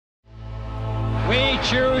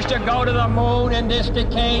choose to go to the moon in this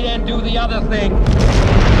decade and do the other thing.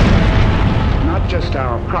 Not just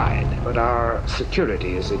our pride, but our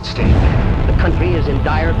security is at stake. The country is in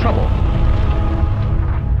dire trouble.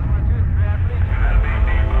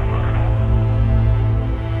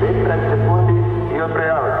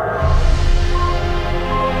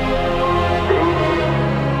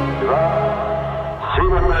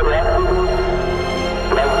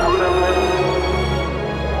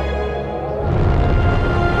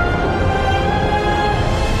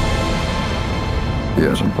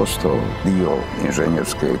 Ja sam postao dio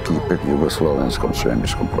inženjerske ekipe u jugoslovenskom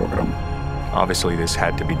svemirskom programu. Obviously, this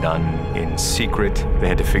had to be done in secret. They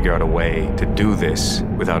had to figure out a way to do this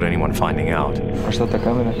without anyone finding out. A šta ta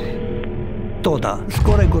kamera? To da,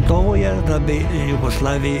 skoro gotovo je da bi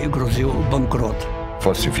Jugoslaviji grozio bankrot.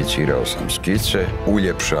 Falsificirao sam skice,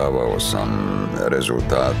 uljepšavao sam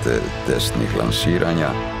rezultate testnih lansiranja.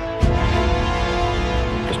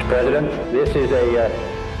 Mr. President, this is a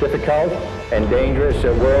difficult and dangerous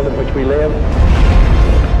world in which we live.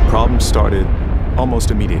 Problems started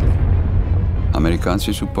almost immediately.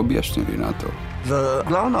 Amerikanci su pobjesnili na to. Za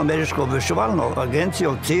glavno ameriško obvešćevalno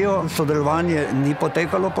agencijo CIA sodelovanje ni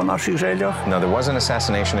potekalo po naših željah. Now, there was an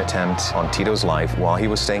assassination attempt on Tito's life while he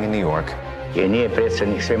was staying in New York. Jer nije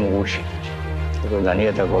predsjednik sve mogući. Tako da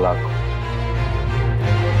nije tako lako.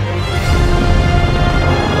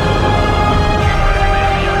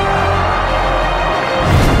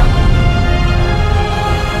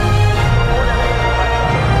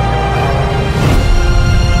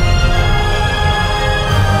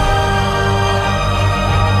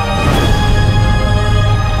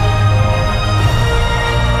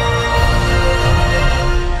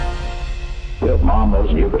 Mom, those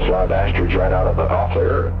Yugoslav bastards right out of the off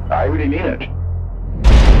there. I really mean it.